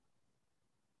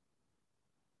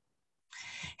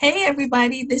Hey,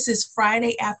 everybody, this is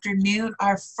Friday afternoon.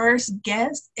 Our first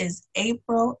guest is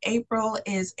April. April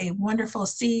is a wonderful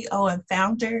CEO and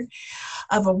founder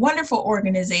of a wonderful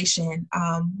organization.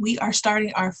 We are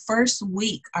starting our first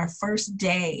week, our first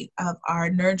day of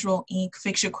our Nerdrel Inc.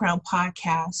 Fix Your Crown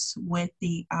podcast with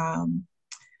the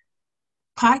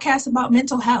podcast about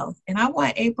mental health. And I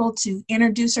want April to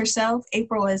introduce herself.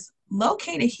 April is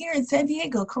located here in San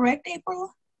Diego, correct,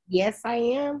 April? Yes, I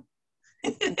am.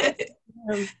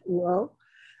 Well,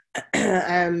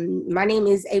 my name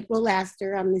is April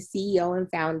Laster. I'm the CEO and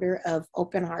founder of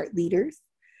Open Heart Leaders,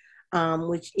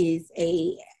 which is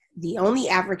the only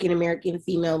African American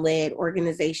female-led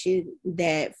organization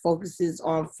that focuses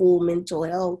on full mental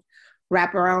health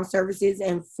wraparound services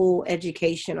and full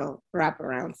educational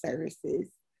wraparound services.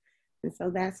 And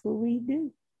so that's what we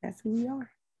do. That's who we are.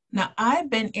 Now, I've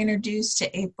been introduced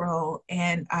to April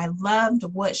and I loved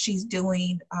what she's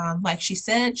doing. Like she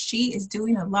said, she is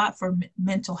doing a lot for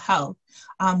mental health.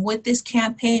 What this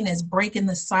campaign is breaking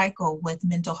the cycle with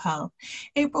mental health.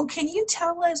 April, can you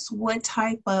tell us what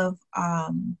type of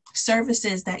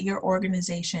services that your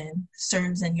organization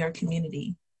serves in your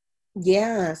community?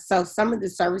 Yeah, so some of the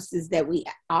services that we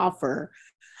offer,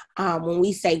 when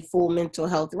we say full mental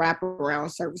health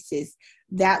wraparound services,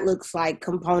 that looks like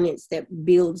components that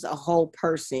builds a whole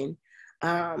person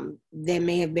that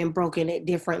may have been broken at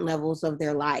different levels of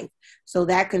their life. So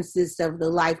that consists of the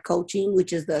life coaching,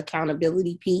 which is the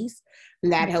accountability piece,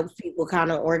 and that helps people kind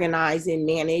of organize and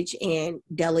manage and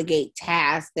delegate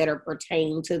tasks that are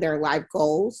pertaining to their life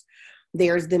goals.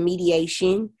 There's the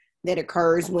mediation that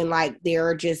occurs when there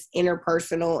are just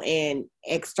interpersonal and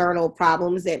external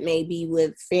problems that may be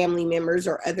with family members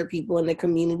or other people in the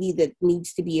community that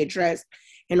needs to be addressed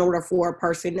in order for a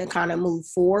person to kind of move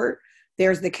forward.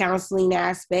 There's the counseling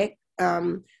aspect,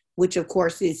 which of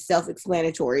course is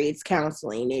self-explanatory. It's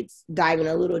counseling. It's diving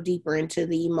a little deeper into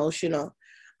the emotional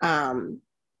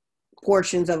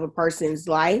portions of a person's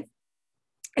life.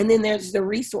 And then there's the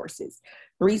resources.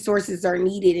 Resources are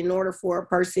needed in order for a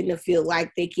person to feel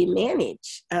like they can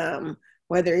manage,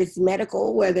 whether it's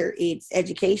medical, whether it's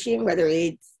education, whether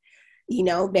it's,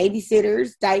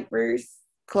 babysitters, diapers,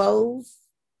 clothes,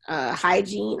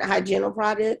 hygienic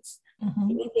products,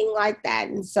 anything like that.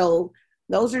 And so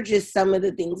those are just some of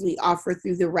the things we offer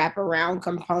through the wraparound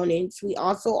components. We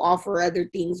also offer other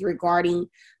things regarding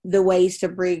the ways to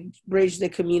bridge the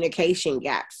communication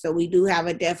gaps. So we do have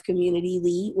a deaf community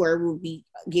lead where we'll be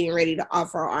getting ready to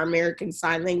offer our American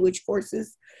Sign Language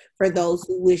courses for those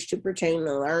who wish to pertain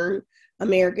to learn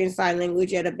American Sign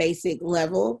Language at a basic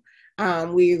level.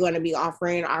 We're going to be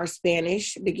offering our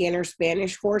beginner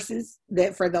Spanish courses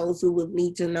that for those who would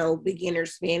need to know beginner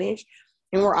Spanish.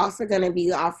 And we're also going to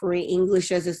be offering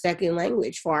English as a second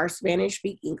language for our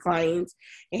Spanish-speaking clients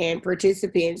and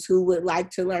participants who would like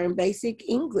to learn basic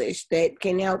English that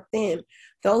can help them.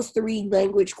 Those 3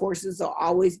 language courses will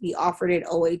always be offered at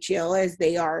OHL as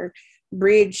they are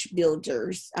bridge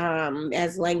builders,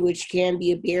 as language can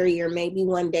be a barrier. Maybe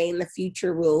one day in the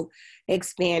future we'll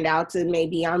expand out to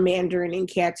maybe our Mandarin and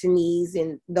Cantonese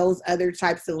and those other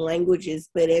types of languages.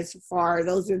 But as far,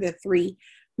 those are the 3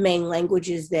 main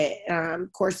languages that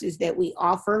courses that we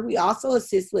offer. We also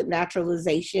assist with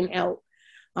naturalization help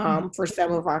for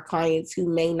some of our clients who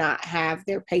may not have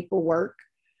their paperwork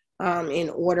in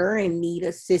order and need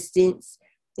assistance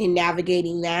in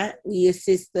navigating that. We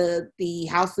assist the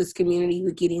houseless community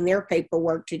with getting their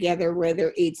paperwork together,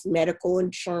 whether it's medical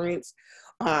insurance,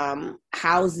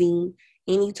 housing,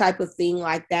 any type of thing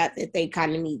like that they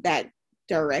kind of need that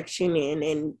direction in.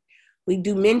 And we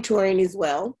do mentoring as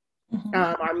well.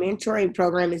 Our mentoring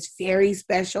program is very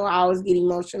special. I always get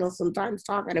emotional sometimes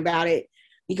talking about it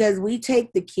because we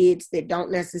take the kids that don't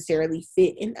necessarily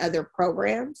fit in other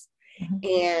programs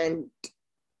and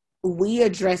we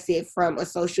address it from a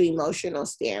social emotional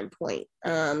standpoint,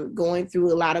 going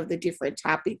through a lot of the different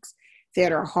topics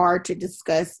that are hard to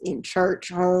discuss in church,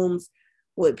 homes,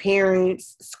 with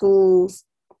parents, schools.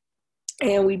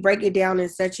 And we break it down in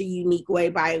such a unique way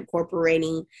by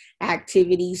incorporating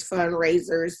activities,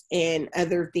 fundraisers, and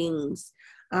other things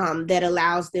that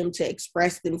allows them to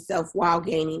express themselves while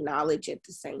gaining knowledge at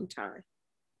the same time.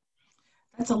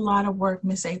 That's a lot of work,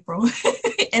 Miss April,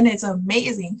 and it's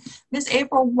amazing. Miss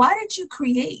April, why did you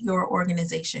create your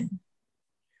organization?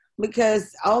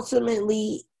 Because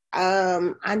ultimately,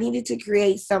 I needed to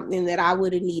create something that I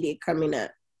would have needed coming up.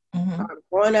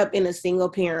 Growing up in a single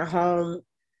parent home,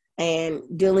 and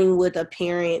dealing with a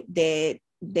parent that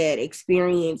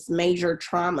experienced major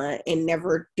trauma and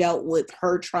never dealt with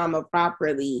her trauma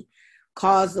properly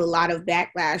caused a lot of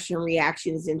backlash and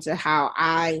reactions into how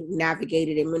I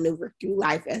navigated and maneuvered through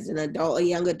life as an adult, a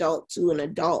young adult to an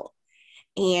adult.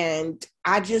 And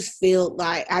I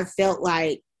felt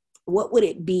like, what would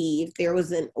it be if there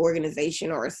was an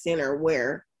organization or a center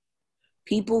where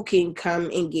people can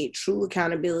come and get true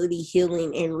accountability,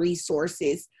 healing, and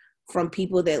resources from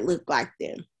people that look like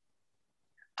them?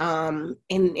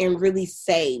 And really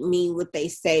mean what they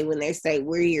say when they say,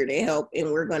 we're here to help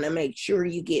and we're going to make sure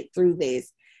you get through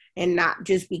this, and not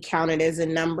just be counted as a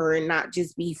number and not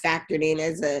just be factored in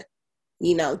as a,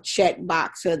 check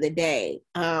box for the day.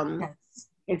 Yes.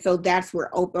 And so that's where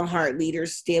open heart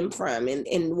leaders stem from,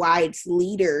 and why it's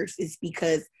leaders is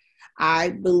because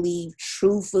I believe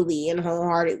truthfully and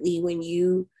wholeheartedly, when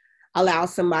you allow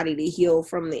somebody to heal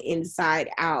from the inside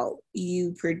out,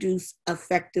 you produce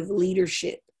effective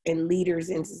leadership and leaders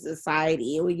into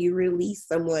society. And when you release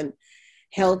someone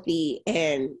healthy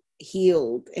and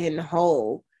healed and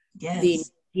whole, Yes. then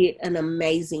you get an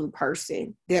amazing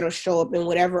person that'll show up in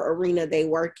whatever arena they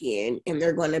work in, and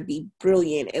they're going to be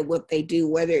brilliant at what they do,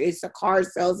 whether it's a car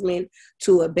salesman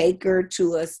to a baker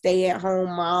to a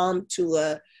stay-at-home mom to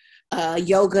a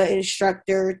yoga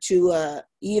instructor to a,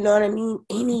 you know what I mean?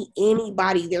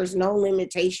 Anybody, there's no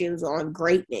limitations on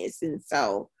greatness. And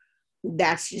so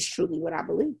that's just truly what I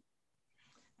believe.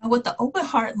 And with the open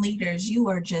heart leaders, you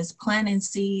are just planting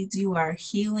seeds, you are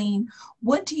healing.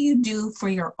 What do you do for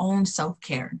your own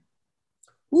self-care?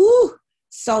 Woo!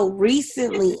 So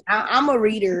recently, I'm a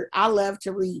reader. I love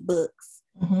to read books.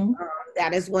 Mm-hmm.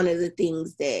 That is one of the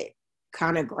things that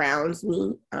kind of grounds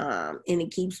me, and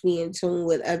it keeps me in tune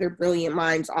with other brilliant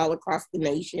minds all across the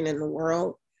nation and the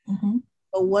world. Mm-hmm.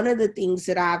 But one of the things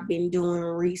that I've been doing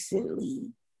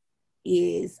recently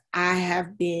is I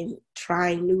have been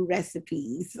trying new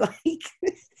recipes.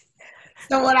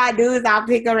 So what I do is I'll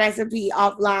pick a recipe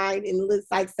offline and it looks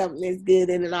like something is good,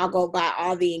 and then I'll go buy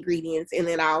all the ingredients and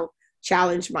then I'll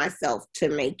challenge myself to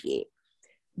make it.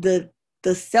 The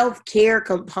self-care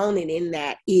component in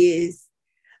that is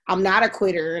I'm not a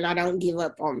quitter and I don't give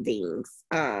up on things.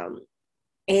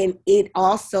 And it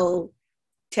also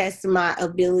tests my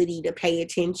ability to pay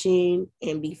attention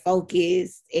and be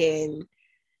focused and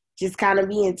just kind of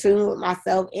be in tune with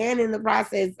myself. And in the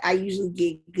process, I usually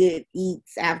get good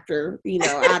eats after,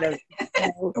 out of.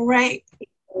 Right.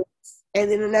 And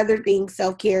then another thing,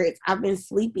 self-care, is I've been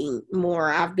sleeping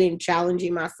more. I've been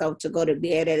challenging myself to go to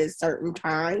bed at a certain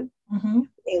time. Mm-hmm.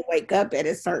 And wake up at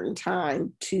a certain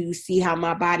time to see how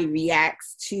my body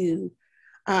reacts to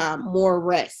more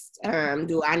rest.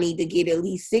 Do I need to get at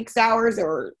least 6 hours,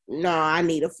 or no, I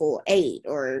need a full 8,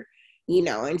 or,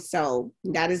 and so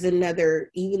that is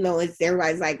another, even though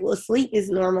everybody's like, well, sleep is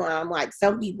normal. I'm like,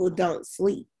 some people don't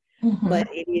sleep, Mm-hmm. but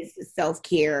it is a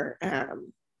self-care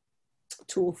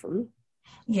tool for me.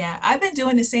 Yeah, I've been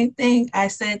doing the same thing. I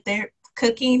said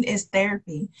cooking is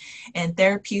therapy and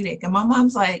therapeutic. And my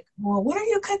mom's like, well, what are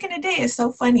you cooking today? It's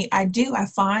so funny. I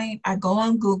go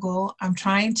on Google. I'm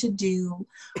trying to do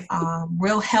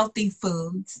real healthy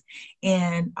foods.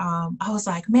 And I was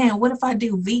like, man, what if I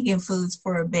do vegan foods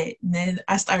for a bit? And then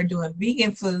I started doing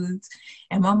vegan foods.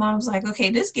 And my mom's like, okay,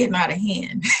 this is getting out of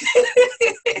hand.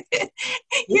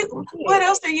 What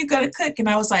else are you going to cook? And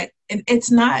I was like, and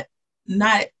it's not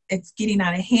it's getting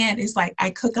out of hand. It's like I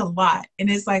cook a lot, and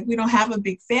it's like we don't have a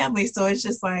big family, so it's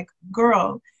just like,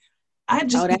 girl, I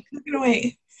just be cooking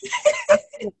away.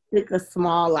 Cook a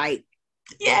small,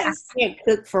 yes, I can't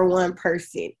cook for one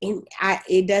person, and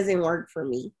it doesn't work for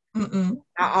me. Mm-mm.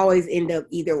 I always end up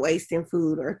either wasting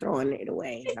food or throwing it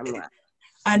away. And I'm like,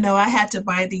 I know I had to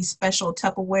buy these special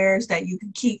Tupperwares that you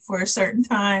can keep for a certain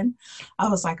time. I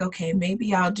was like, okay,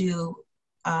 maybe I'll do.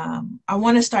 I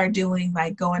want to start doing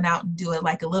going out and do it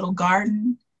like a little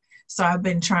garden. So I've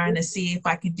been trying to see if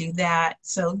I can do that.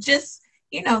 So just,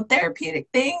 therapeutic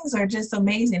things are just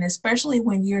amazing, especially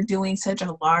when you're doing such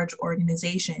a large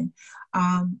organization.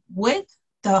 With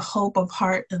the Hope of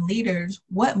Heart and Leaders,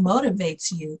 what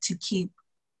motivates you to keep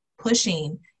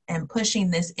pushing and pushing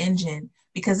this engine?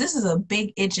 Because this is a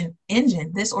big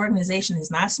engine. This organization is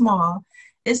not small.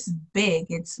 It's big.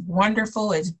 It's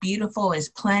wonderful. It's beautiful. It's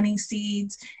planting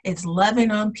seeds. It's loving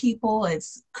on people.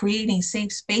 It's creating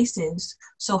safe spaces.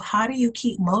 So how do you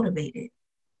keep motivated?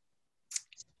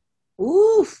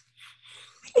 Oof.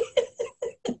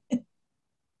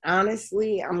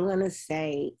 Honestly, I'm going to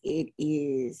say it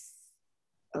is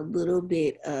a little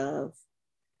bit of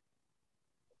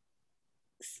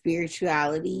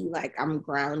spirituality. Like, I'm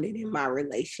grounded in my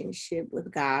relationship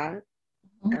with God.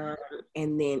 Mm-hmm.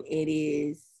 And then it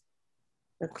is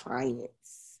the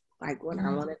clients. Like when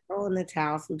I want to throw in the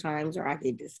towel sometimes, or I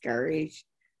get discouraged,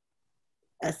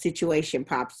 a situation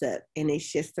pops up, and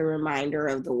it's just a reminder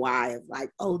of the why of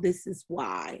like, oh, this is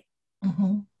why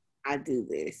I do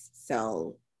this.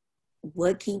 So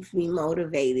what keeps me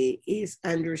motivated is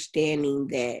understanding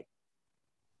that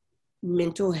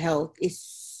mental health is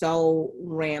so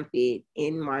rampant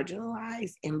in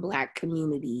marginalized and Black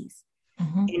communities.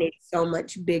 And it's so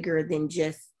much bigger than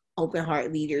just Open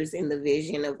Heart Leaders and the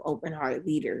vision of Open Heart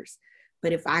Leaders.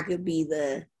 But if I could be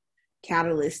the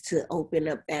catalyst to open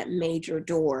up that major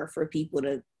door for people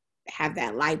to have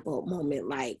that light bulb moment,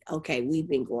 like, okay, we've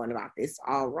been going about this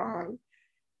all wrong,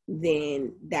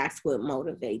 then that's what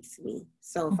motivates me.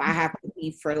 So if I have to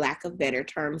be, for lack of better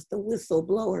terms, the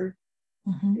whistleblower,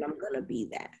 then I'm going to be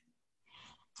that.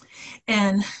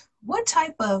 And what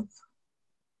type of,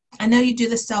 I know you do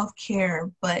the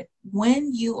self-care, but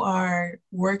when you are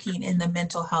working in the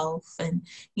mental health and,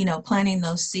 you know, planting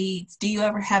those seeds, do you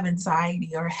ever have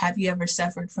anxiety, or have you ever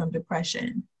suffered from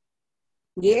depression?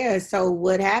 Yeah, so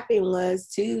what happened was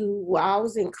too, while I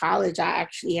was in college, I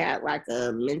actually had like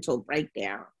a mental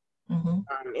breakdown.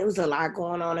 It was a lot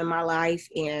going on in my life,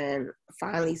 and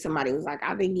finally somebody was like,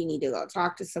 I think you need to go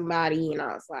talk to somebody. And I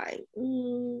was like,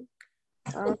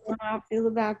 I don't know how I feel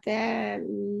about that.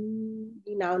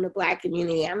 You know, in the Black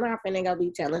community, I'm not gonna go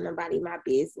be telling nobody my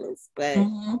business. But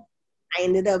I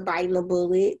ended up biting a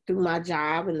bullet through my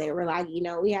job, and they were like, you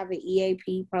know, we have an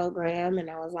EAP program. And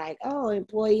I was like, oh,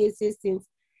 employee assistance.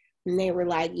 And they were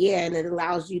like, yeah, and it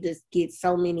allows you to get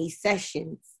so many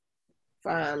sessions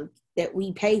from that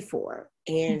we pay for.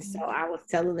 And so I was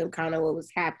telling them kind of what was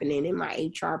happening, and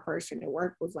my HR person at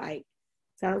work was like,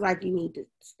 sounds like you need to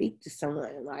speak to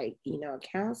someone, like, you know, a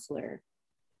counselor.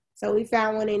 So we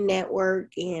found one in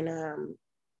network, and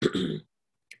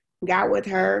got with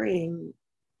her, and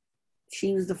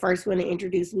she was the first one to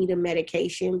introduce me to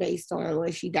medication based on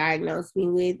what she diagnosed me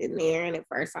with in there. And at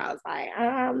first I was like,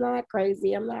 I'm not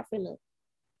crazy, I'm not finna.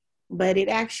 But it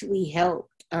actually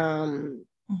helped.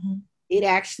 It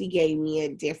actually gave me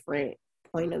a different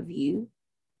point of view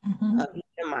of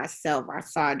even myself. I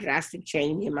saw a drastic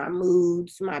change in my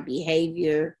moods, my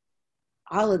behavior,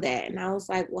 all of that. And I was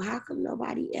like, well, how come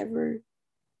nobody ever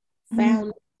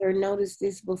found or noticed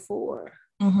this before?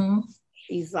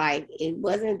 She's like, it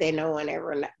wasn't that no one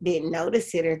ever didn't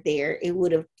notice it or there. It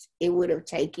would have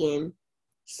taken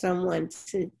someone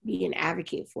to be an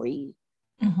advocate for you,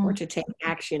 or to take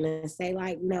action and say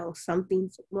like, no,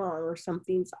 something's wrong or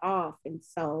something's off. And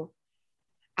so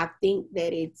I think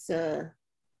that it's in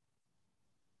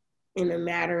a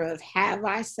matter of, have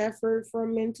I suffered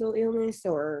from mental illness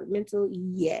or mental?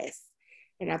 Yes.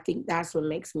 And I think that's what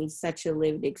makes me such a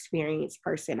lived experience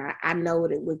person. I know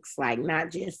what it looks like,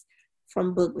 not just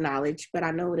from book knowledge, but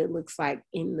I know what it looks like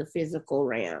in the physical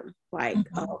realm. Like,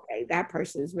 oh, okay, that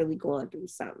person is really going through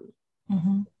something.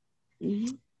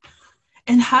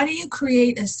 And how do you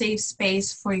create a safe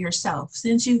space for yourself?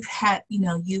 Since you've had, you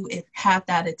know, you have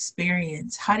that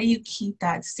experience, how do you keep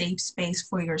that safe space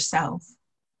for yourself?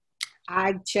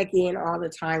 I check in all the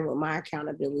time with my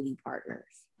accountability partners.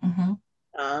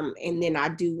 And then I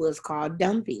do what's called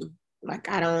dumping. Like,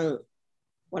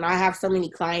 when I have so many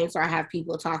clients, or I have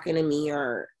people talking to me,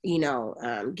 or, you know,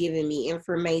 giving me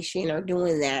information or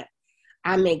doing that,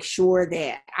 I make sure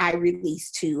that I release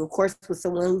too. Of course, with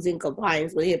someone who's in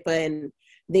compliance with HIPAA, and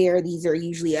these are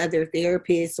usually other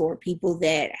therapists or people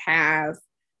that have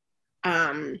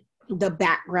the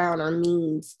background or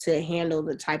means to handle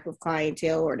the type of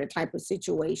clientele or the type of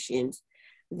situations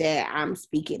that I'm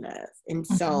speaking of. And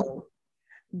so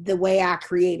the way I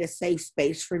create a safe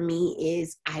space for me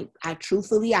is I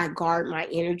truthfully, I guard my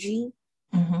energy.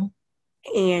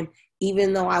 And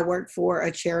even though I work for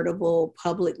a charitable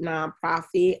public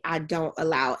nonprofit, I don't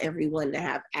allow everyone to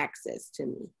have access to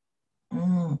me.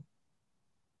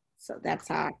 So that's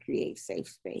how I create safe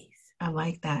space. I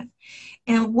like that.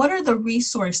 And what are the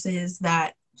resources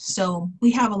that, so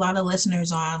we have a lot of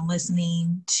listeners on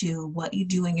listening to what you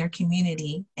do in your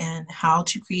community and how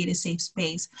to create a safe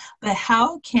space, but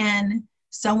how can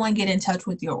someone get in touch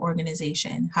with your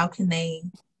organization? How can they?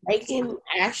 They can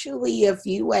actually a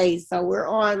few ways. So we're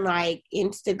on like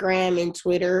Instagram and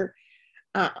Twitter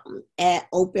at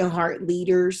Open Heart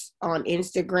Leaders on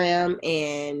Instagram,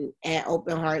 and at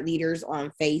Open Heart Leaders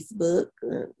on Facebook,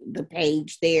 the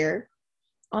page there.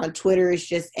 On Twitter, it's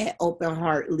just at Open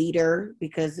Heart Leader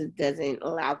because it doesn't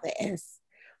allow the S.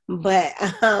 But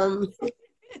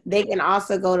they can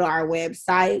also go to our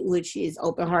website, which is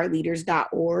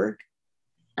openheartleaders.org,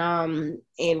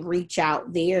 and reach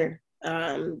out there.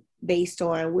 Based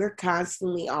on, we're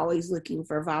constantly always looking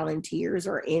for volunteers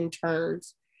or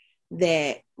interns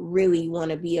that really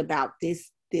want to be about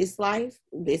this life,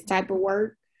 this type of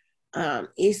work.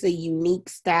 It's a unique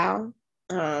style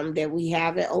that we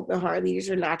have at Open Heart Leaders.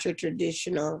 Are not your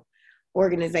traditional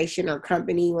organization or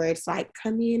company where it's like,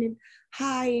 come in and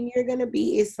hi, and you're going to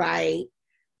be, it's like,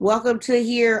 welcome to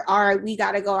here. All right, we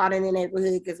got to go out in the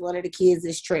neighborhood because one of the kids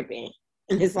is tripping.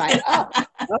 And it's like, oh,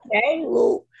 okay,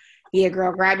 well, yeah,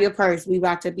 girl, grab your purse. We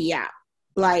about to be out.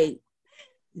 Like,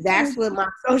 that's what my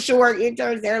social work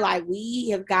interns, they're like, we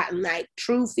have gotten like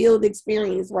true field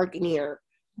experience working here.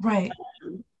 Right.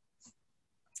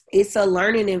 It's a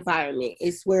learning environment.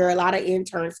 It's where a lot of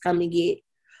interns come to get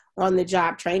on the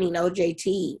job training,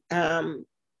 OJT.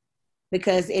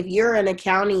 Because if you're an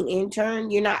accounting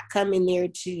intern, you're not coming there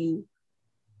to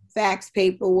fax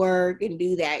paperwork and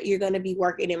do that. You're going to be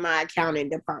working in my accounting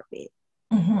department.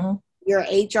 Mm-hmm. You're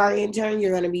an HR intern,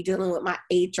 you're going to be dealing with my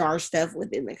HR stuff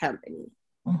within the company.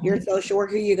 Mm-hmm. You're a social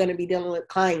worker, you're going to be dealing with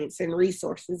clients and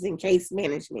resources and case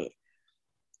management.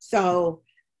 So,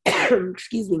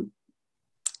 excuse me,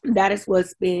 that is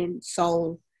what's been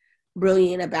so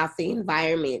brilliant about the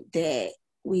environment that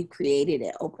we've created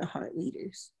at Open Heart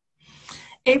Leaders.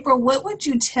 April, what would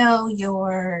you tell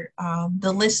your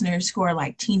the listeners who are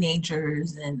like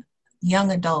teenagers and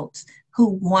young adults who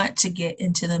want to get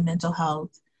into the mental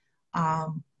health,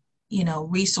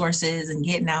 resources and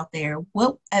getting out there?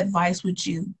 What advice would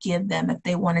you give them if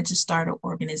they wanted to start an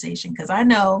organization? Because I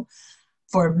know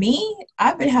for me,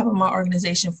 I've been having my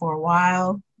organization for a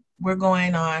while. We're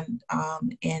going on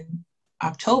in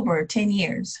October, 10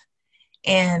 years.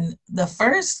 And the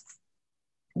first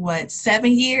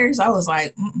 7 years, I was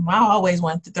like, I always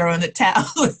wanted to throw in the towel.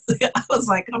 I was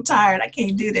like, I'm tired, I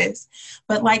can't do this.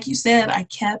 But like you said, I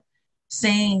kept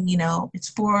saying,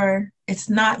 it's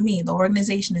not me. The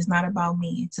organization is not about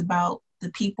me. It's about the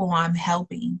people I'm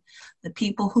helping, the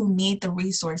people who need the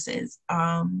resources.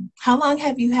 How long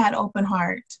have you had Open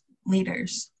Heart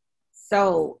Leaders?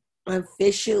 So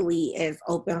officially as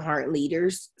Open Heart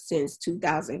Leaders since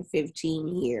 2015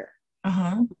 here.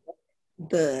 Uh-huh.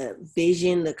 The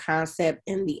vision, the concept,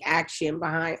 and the action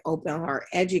behind Open Heart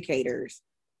Educators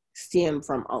stem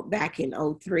from back in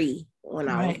 2003 when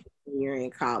I was a senior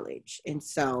in college. And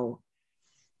so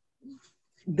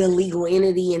the legal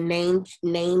entity and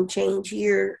name change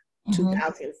here,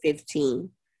 2015.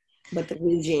 But the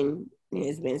vision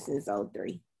has been since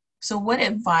 2003. So what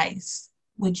advice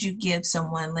would you give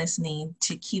someone listening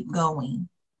to keep going?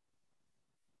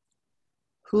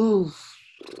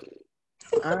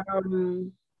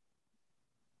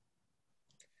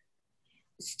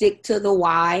 Stick to the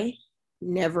why.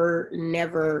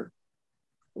 Never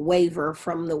waver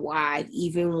from the why,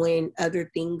 even when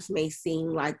other things may seem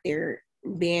like they're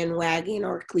bandwagon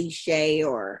or cliche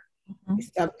or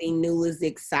something new is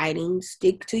exciting.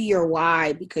 Stick to your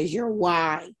why, because your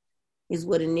why is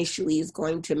what initially is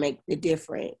going to make the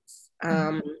difference.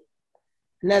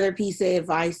 Another piece of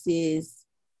advice is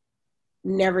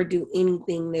never do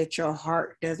anything that your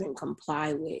heart doesn't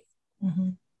comply with.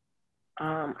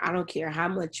 I don't care how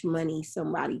much money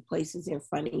somebody places in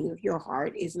front of you. If your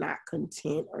heart is not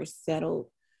content or settled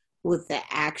with the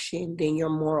action, then your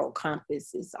moral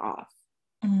compass is off.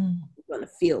 You're going to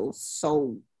feel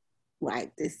so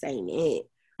like this ain't it.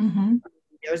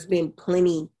 There's been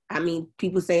plenty. I mean,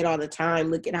 people say it all the time.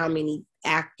 Look at how many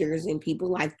actors and people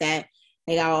like that.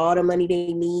 They got all the money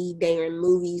they need. They're in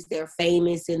movies. They're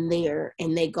famous and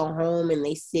they go home and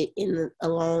they sit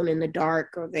alone in the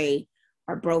dark, or they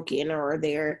are broken, or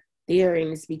they're there,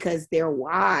 and it's because their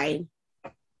why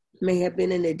may have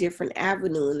been in a different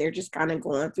avenue and they're just kind of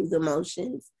going through the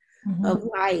motions of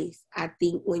life. I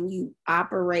think when you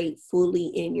operate fully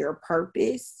in your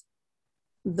purpose,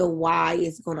 the why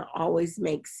is going to always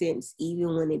make sense,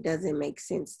 even when it doesn't make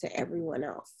sense to everyone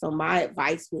else. So my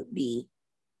advice would be,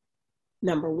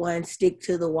 number one, stick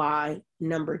to the why.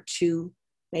 Number two,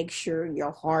 make sure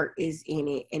your heart is in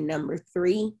it. And number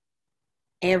three,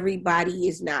 everybody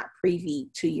is not privy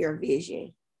to your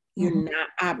vision. You're not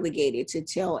obligated to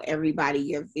tell everybody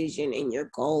your vision and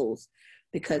your goals,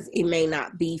 because it may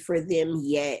not be for them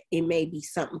yet. It may be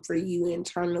something for you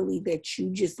internally that you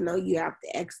just know you have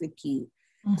to execute.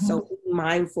 So be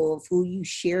mindful of who you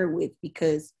share with,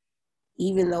 because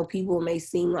even though people may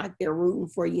seem like they're rooting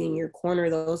for you in your corner,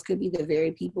 those could be the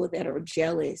very people that are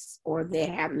jealous or that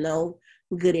have no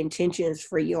good intentions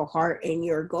for your heart and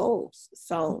your goals.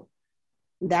 So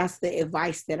that's the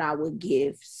advice that I would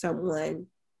give someone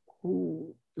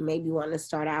who maybe want to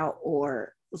start out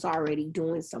or was already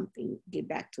doing something. Get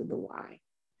back to the why.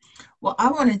 Well, I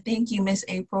want to thank you, Miss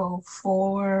April,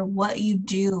 for what you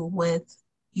do with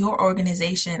your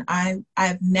organization.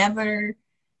 I've never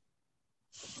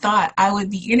thought I would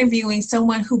be interviewing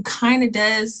someone who kind of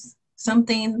does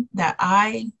something that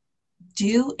I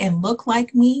do and look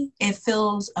like me, it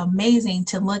feels amazing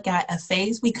to look at a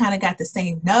face. We kind of got the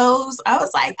same nose. I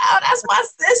was like, oh, that's my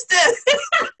sister.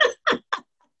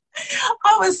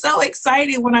 I was so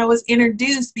excited when I was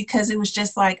introduced because it was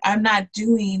just like, we're not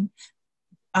doing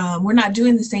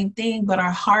the same thing, but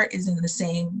our heart is in the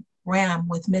same realm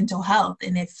with mental health.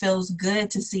 And it feels good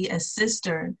to see a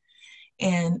sister,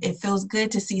 and it feels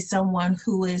good to see someone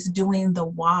who is doing the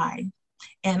why.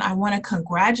 And I want to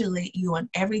congratulate you on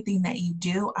everything that you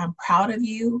do. I'm proud of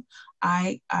you.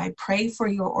 I pray for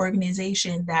your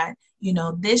organization that,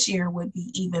 this year would be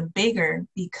even bigger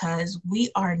because we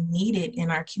are needed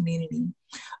in our community.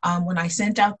 When I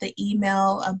sent out the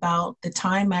email about the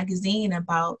Time magazine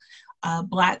about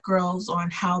Black girls on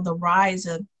how the rise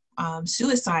of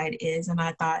suicide is, and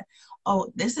I thought,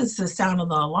 oh, this is the sound of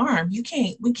the alarm.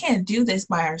 We can't do this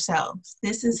by ourselves.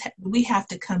 We have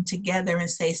to come together and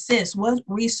say, sis, what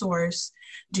resource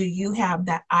do you have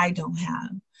that I don't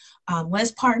have?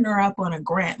 Let's partner up on a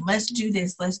grant. Let's do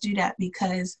this. Let's do that,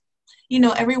 because,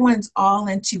 everyone's all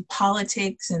into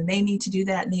politics and they need to do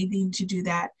that and they need to do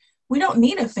that. We don't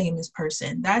need a famous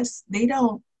person. They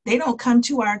don't come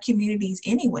to our communities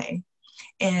anyway.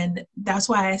 And that's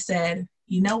why I said,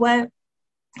 you know what?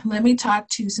 Let me talk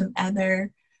to some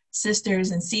other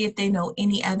sisters and see if they know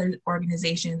any other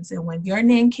organizations. And when your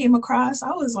name came across,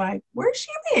 I was like, where's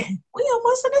she been? We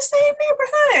almost in the same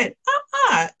neighborhood.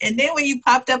 And then when you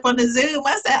popped up on the Zoom,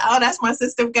 I said, oh, that's my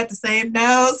sister. We got the same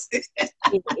nose. It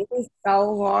is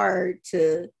so hard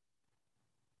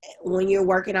when you're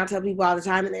working, I tell people all the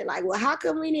time, and they're like, well, how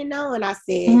come we didn't know? And I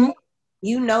said,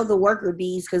 the worker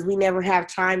bees, because we never have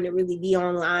time to really be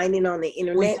online and on the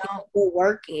internet. We're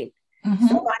working.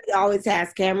 Somebody always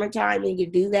has camera time and you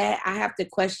do that. I have to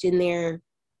question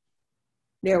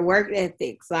their work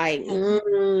ethics. Like,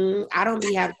 I don't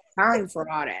be having time for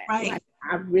all that. Right. Like,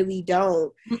 I really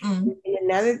don't. And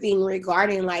another thing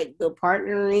regarding like the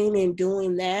partnering and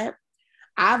doing that,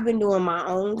 I've been doing my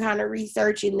own kind of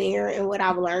research in there. And what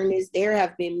I've learned is there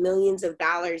have been millions of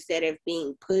dollars that have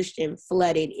been pushed and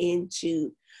flooded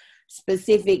into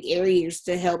specific areas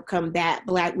to help combat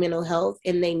Black mental health,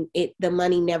 and the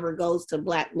money never goes to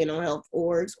Black mental health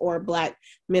orgs or Black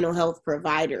mental health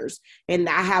providers, and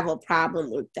I have a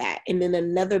problem with that. And then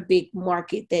another big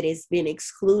market that has been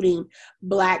excluding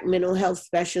Black mental health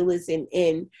specialists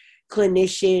and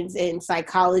clinicians and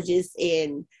psychologists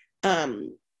and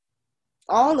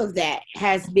all of that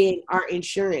has been our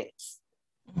insurance.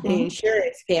 The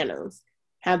insurance panels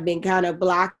have been kind of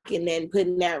blocking and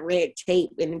putting that red tape.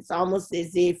 And it's almost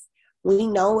as if we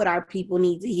know what our people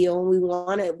need to heal.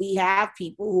 We have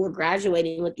people who are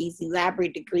graduating with these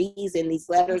elaborate degrees and these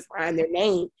letters behind their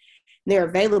name. They're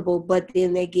available, but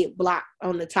then they get blocked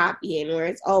on the top end where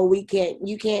it's,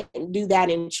 you can't do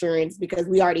that insurance because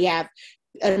we already have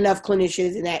enough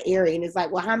clinicians in that area. And it's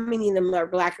like, well, how many of them are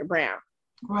Black or brown?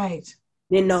 Right.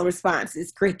 Then no response,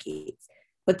 it's crickets.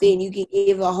 But then you can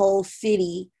give a whole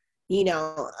city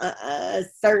a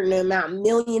certain amount,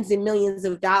 millions and millions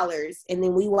of dollars. And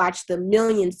then we watch the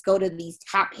millions go to these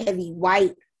top heavy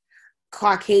white,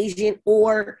 Caucasian,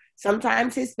 or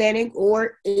sometimes Hispanic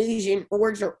or Asian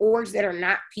orgs, or orgs that are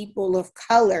not people of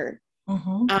color.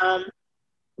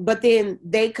 But then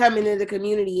they come into the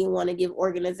community and want to give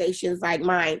organizations like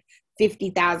mine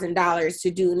 $50,000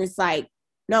 to do. And it's like,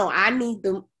 no, I need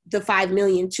the $5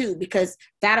 million too, because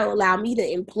that'll allow me to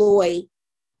employ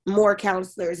more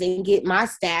counselors and get my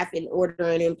staff in order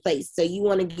and in place. So you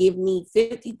want to give me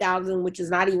 $50,000, which is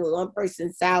not even one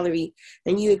person's salary,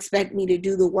 and you expect me to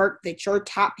do the work that your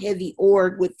top heavy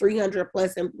org with 300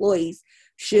 plus employees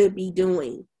should be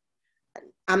doing.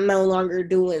 I'm no longer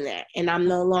doing that, and I'm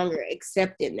no longer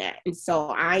accepting that. And so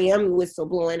I am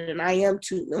whistleblowing, and I am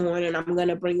tooting the horn, and I'm going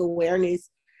to bring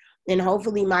awareness. And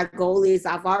hopefully my goal is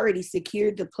I've already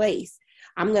secured the place.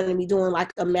 I'm going to be doing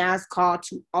like a mass call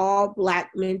to all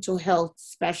Black mental health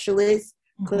specialists,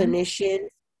 clinicians,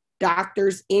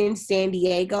 doctors in San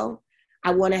Diego.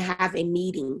 I want to have a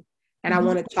meeting, and I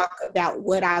want to talk about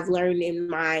what I've learned in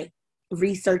my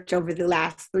research over the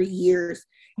last 3 years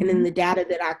and in the data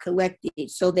that I collected,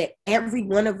 so that every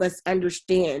one of us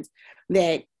understands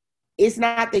that it's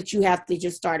not that you have to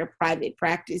just start a private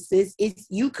practice. It's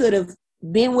you could have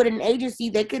been with an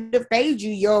agency that could have paid you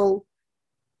your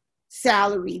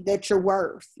salary that you're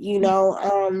worth,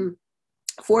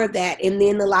 for that. And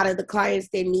then a lot of the clients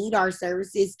that need our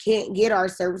services can't get our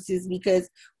services because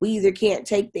we either can't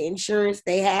take the insurance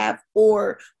they have,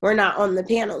 or we're not on the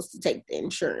panels to take the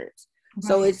insurance. Right.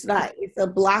 So it's a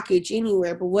blockage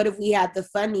anywhere. But what if we had the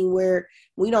funding where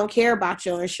we don't care about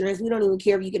your insurance? We don't even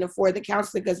care if you can afford the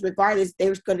counselor, because regardless,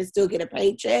 they're going to still get a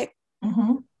paycheck.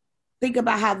 think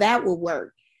about how that will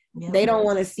work. Yep. They don't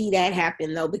want to see that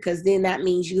happen though, because then that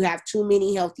means you have too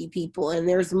many healthy people, and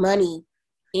there's money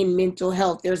in mental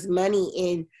health. There's money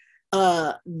in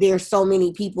there's so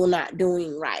many people not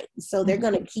doing right. So they're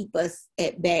going to keep us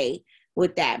at bay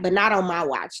with that, but not on my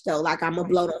watch though. Like, I'm going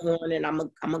to blow the horn and I'm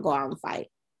going to go out and fight.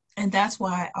 And that's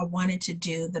why I wanted to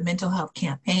do the mental health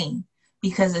campaign,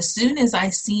 because as soon as I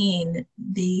seen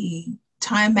the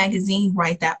Time magazine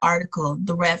write that article,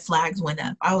 the red flags went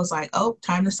up. I was like, oh,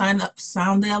 time to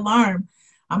sound the alarm.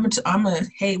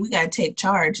 Hey, we got to take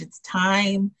charge. It's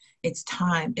time. It's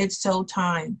time. It's so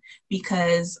time.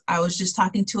 Because I was just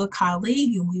talking to a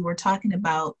colleague and we were talking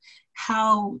about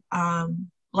how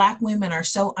Black women are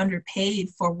so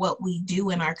underpaid for what we do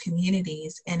in our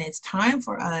communities. And it's time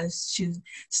for us to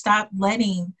stop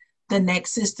letting the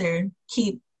next sister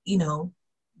keep,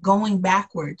 going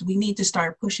backwards. We need to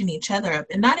start pushing each other up.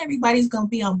 And not everybody's going to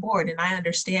be on board, and I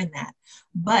understand that.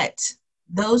 But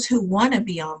those who want to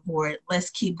be on board,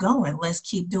 let's keep going. Let's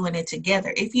keep doing it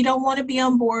together. If you don't want to be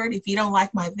on board, if you don't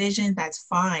like my vision, that's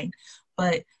fine.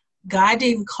 But God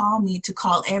didn't call me to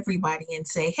call everybody and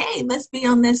say, hey, let's be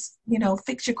on this,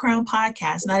 Fix Your Crown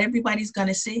podcast. Not everybody's going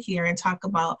to sit here and talk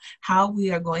about how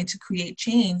we are going to create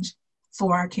change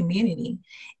for our community.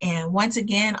 And once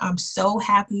again, I'm so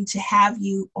happy to have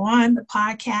you on the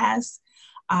podcast.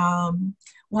 The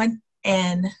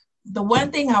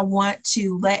one thing I want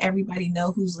to let everybody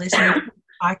know who's listening to the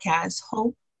podcast,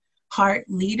 Hope Heart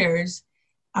Leaders,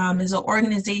 is an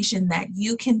organization that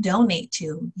you can donate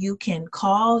to. You can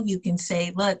call, you can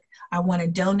say, look, I want to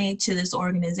donate to this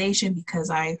organization because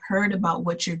I heard about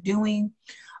what you're doing.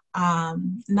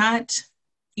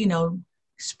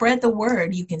 Spread the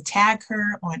word. You can tag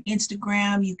her on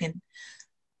Instagram. You can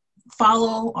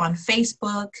follow on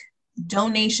Facebook.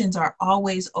 Donations are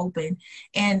always open.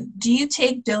 And do you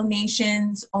take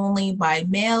donations only by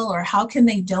mail, or how can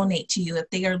they donate to you if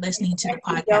they are listening to the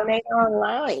podcast? Donate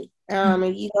online.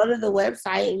 If you go to the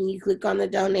website and you click on the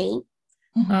donate,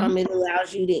 it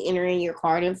allows you to enter in your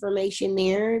card information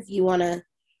there. If you want to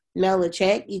mail a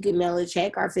check, you can mail a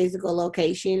check. Our physical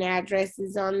location address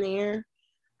is on there.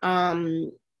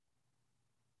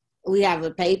 We have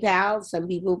a PayPal. Some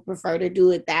people prefer to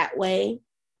do it that way.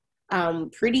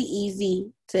 Pretty easy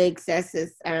to access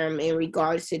us in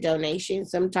regards to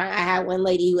donations. Sometimes I had one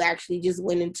lady who actually just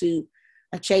went into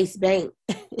a Chase bank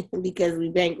because we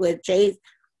bank with Chase,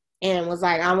 and was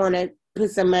like, I want to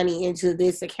put some money into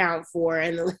this account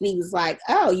and the lady was like,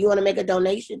 oh, you want to make a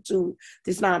donation to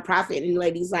this nonprofit? And the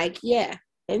lady's like, yeah.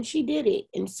 And she did it.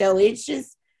 And so it's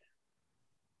just,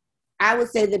 I would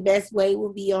say the best way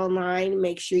would be online.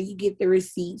 Make sure you get the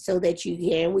receipt so that you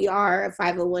can. We are a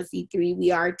 501c3.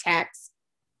 We are tax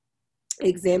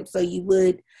exempt, so you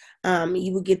would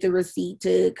get the receipt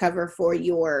to cover for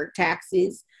your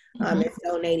taxes. It's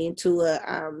donating to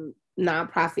a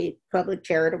nonprofit public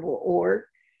charitable org.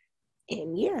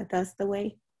 And yeah, that's the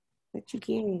way that you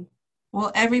can.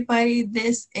 Well, everybody,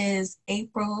 this is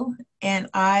April, and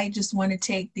I just want to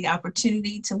take the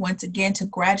opportunity to once again to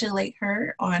congratulate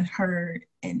her on her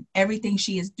and everything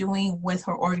she is doing with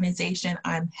her organization.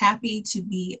 I'm happy to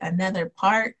be another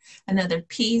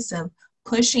piece of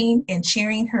pushing and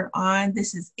cheering her on.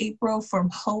 This is April from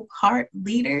Hope Heart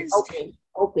Leaders.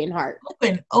 Open Heart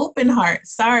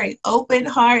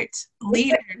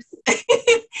Leaders.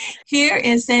 Here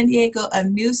in San Diego, a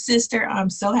new sister. I'm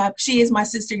so happy. She is my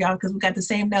sister, y'all, because we got the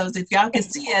same nose. If y'all can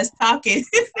see us talking,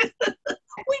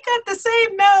 we got the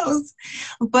same nose.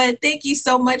 But thank you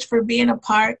so much for being a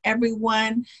part,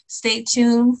 everyone. Stay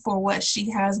tuned for what she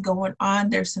has going on.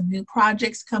 There's some new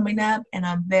projects coming up, and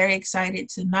I'm very excited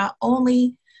to not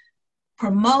only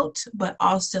promote, but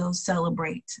also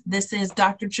celebrate. This is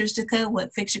Dr. Tristica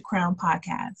with Fix Your Crown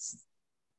Podcast.